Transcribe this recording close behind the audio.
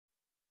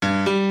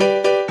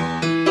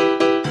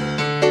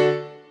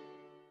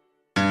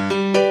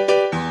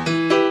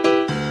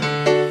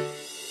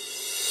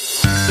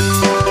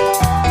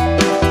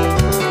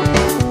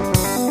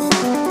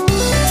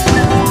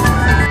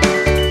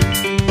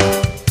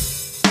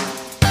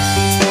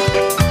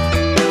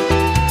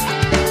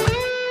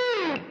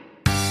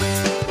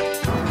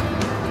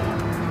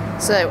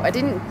So I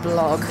didn't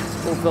blog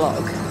or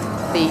vlog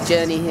the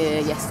journey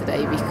here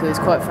yesterday because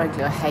quite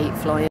frankly I hate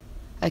flying.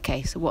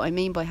 Okay, so what I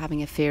mean by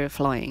having a fear of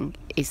flying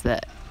is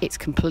that it's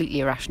completely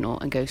irrational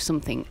and goes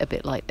something a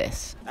bit like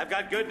this. I've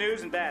got good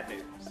news and bad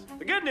news.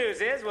 The good news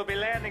is we'll be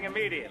landing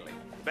immediately.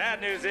 The bad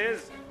news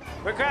is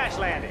we're crash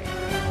landing.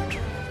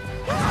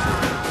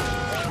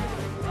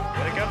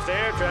 When it comes to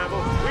air travel,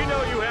 we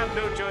know you have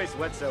no choice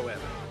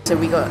whatsoever. So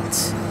we got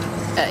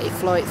a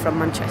flight from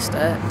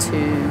Manchester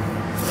to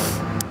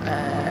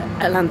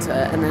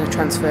Atlanta and then a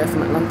transfer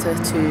from Atlanta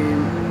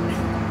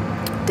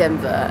to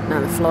Denver. Now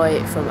the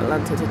flight from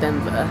Atlanta to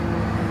Denver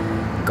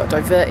got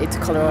diverted to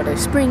Colorado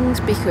Springs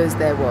because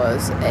there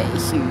was a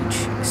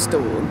huge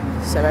storm.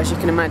 So as you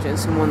can imagine,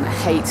 someone that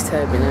hates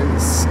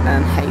turbulence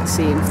and hates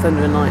seeing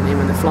thunder and lightning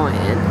when they're flying,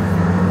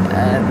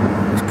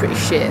 it was pretty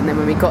shit. And then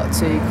when we got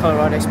to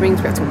Colorado Springs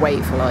we had to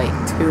wait for like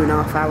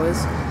 2.5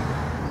 hours.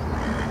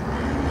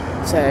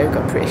 So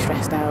got pretty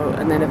stressed out,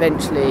 and then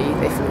eventually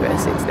they flew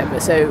us into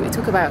Denver. So it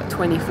took about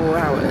 24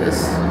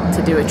 hours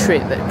to do a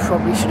trip that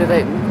probably should have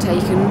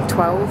taken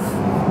 12.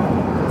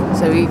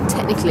 So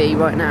technically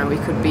right now we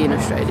could be in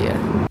Australia.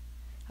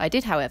 I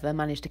did, however,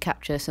 manage to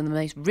capture some of the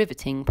most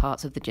riveting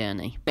parts of the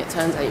journey. It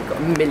turns out you've got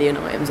a million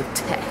items of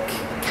tech,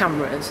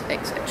 cameras,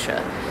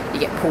 etc. You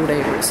get pulled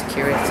over at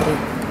security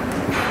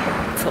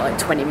for like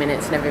 20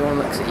 minutes and everyone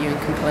looks at you and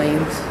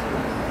complains.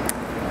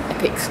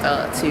 Epic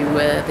start to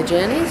the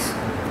journeys.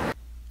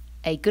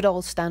 A good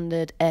old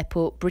standard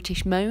airport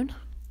British moan.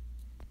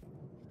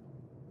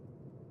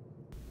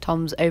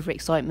 Tom's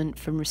overexcitement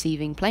from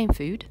receiving plane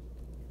food.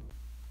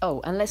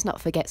 Oh, and let's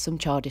not forget some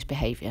childish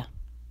behaviour.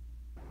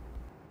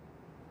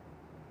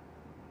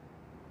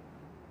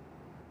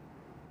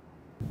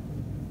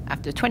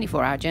 After a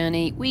 24-hour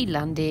journey, we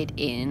landed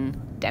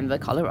in Denver,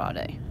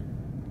 Colorado.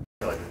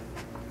 Where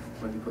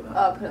do you put that? Oh,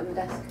 I'll put it on the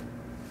desk.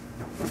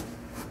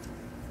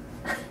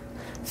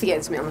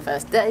 Forgetting something on the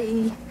first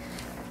day.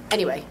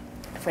 Anyway,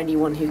 for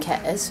anyone who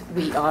cares,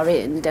 we are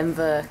in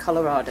Denver,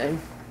 Colorado,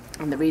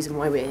 and the reason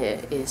why we're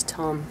here is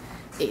Tom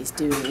is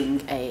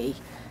doing a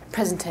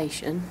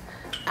presentation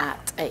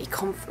at a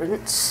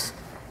conference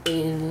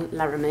in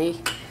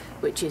Laramie,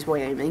 which is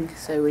Wyoming.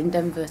 So we're in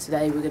Denver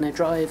today, we're going to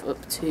drive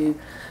up to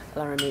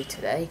Laramie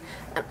today,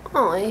 and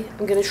I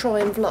am going to try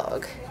and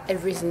vlog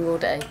every single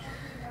day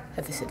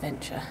of this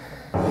adventure.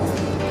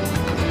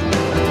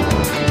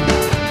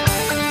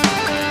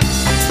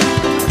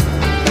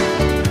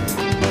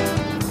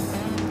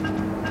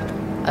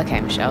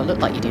 Okay, Michelle, look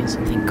like you're doing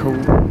something cool.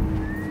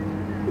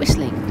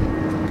 Whistling.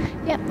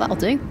 Yep, that'll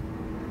do.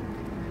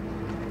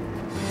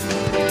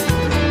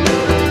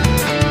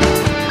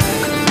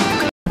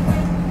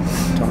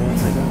 Tommy, I'll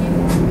take that.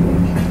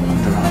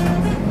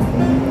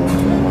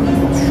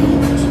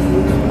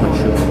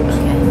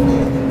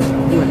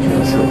 You want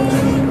your shorts?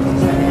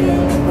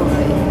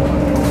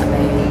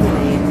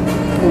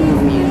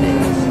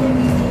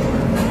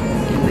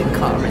 In the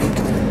car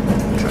rental.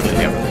 Surely you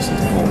haven't listened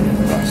to more in the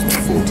last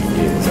 40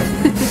 years, have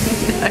you?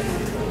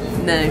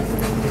 No.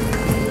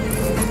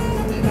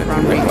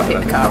 Ron Reed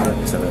picked the car up.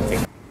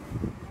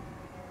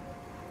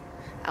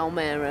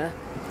 Almera.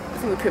 I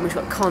think we pretty much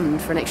got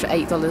conned for an extra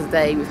 $8 a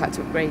day. We've had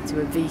to upgrade to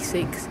a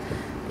V6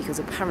 because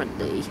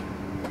apparently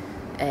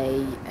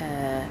a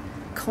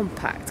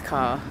compact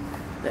car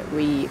that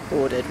we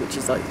ordered, which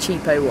is like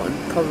cheapo one,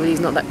 probably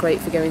is not that great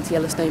for going to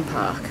Yellowstone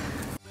Park.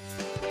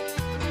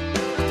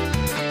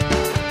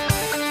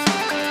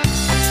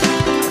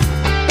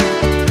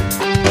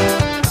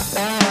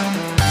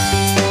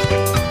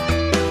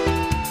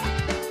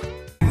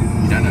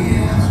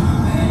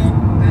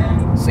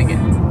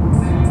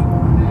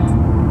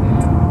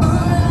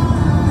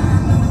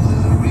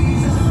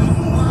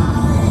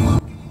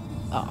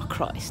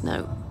 Christ,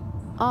 no.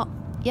 Oh,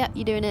 yep,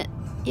 you're doing it.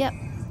 Yep.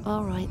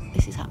 Alright,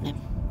 this is happening.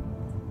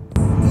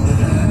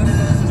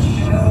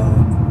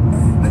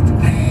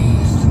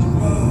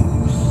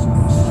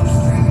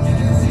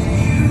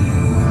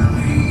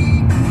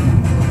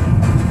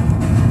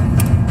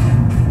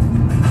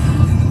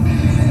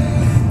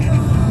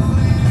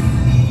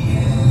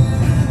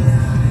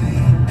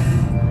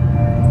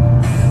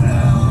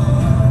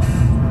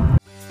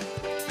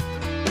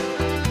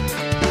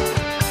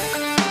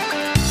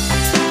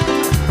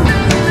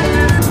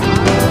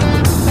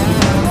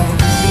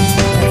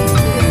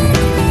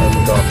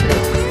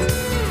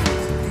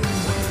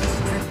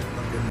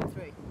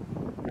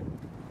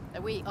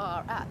 We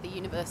are at the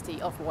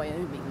University of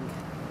Wyoming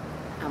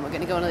and we're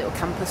going to go on a little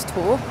campus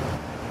tour.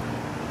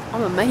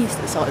 I'm amazed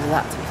at the size of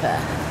that, to be fair.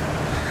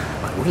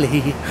 My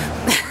willy.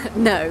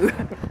 No,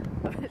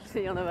 I'm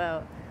actually on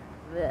about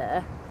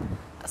there.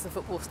 That's the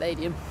football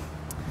stadium.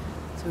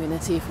 So we're going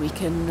to see if we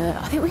can,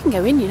 I think we can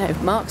go in, you know.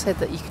 Mark said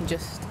that you can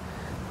just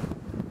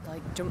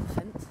like jump the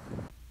fence.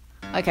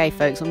 Okay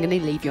folks, I'm going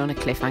to leave you on a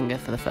cliffhanger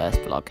for the first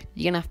vlog.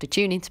 You're going to have to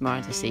tune in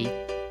tomorrow to see,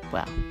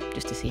 well,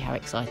 just to see how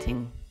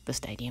exciting the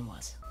stadium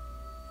was.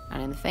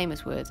 And in the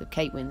famous words of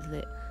Kate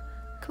Winslet,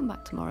 come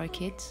back tomorrow,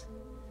 kids.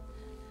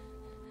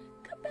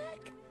 Come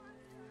back.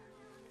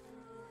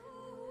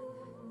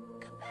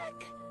 Come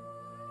back.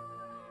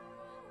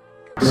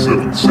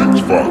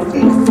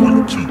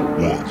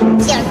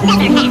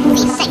 never have the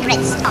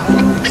sacred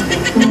stone.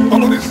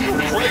 Oh, this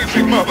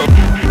crazy mother.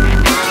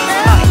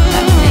 Hi,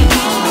 that's me.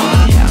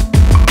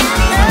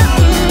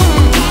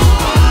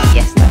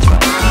 Yes, that's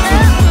right.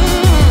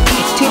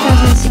 It's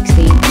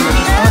 2016 and there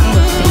just aren't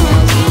enough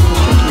females in the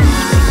construction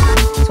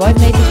industry. So I've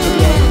made this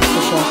video to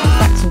share some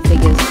facts and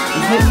figures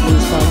and hopefully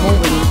inspire more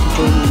women to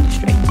join the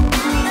industry.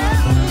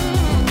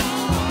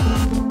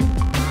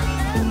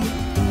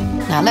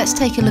 Now let's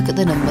take a look at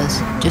the numbers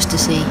just to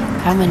see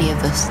how many of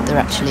us there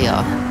actually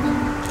are.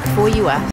 Before you ask,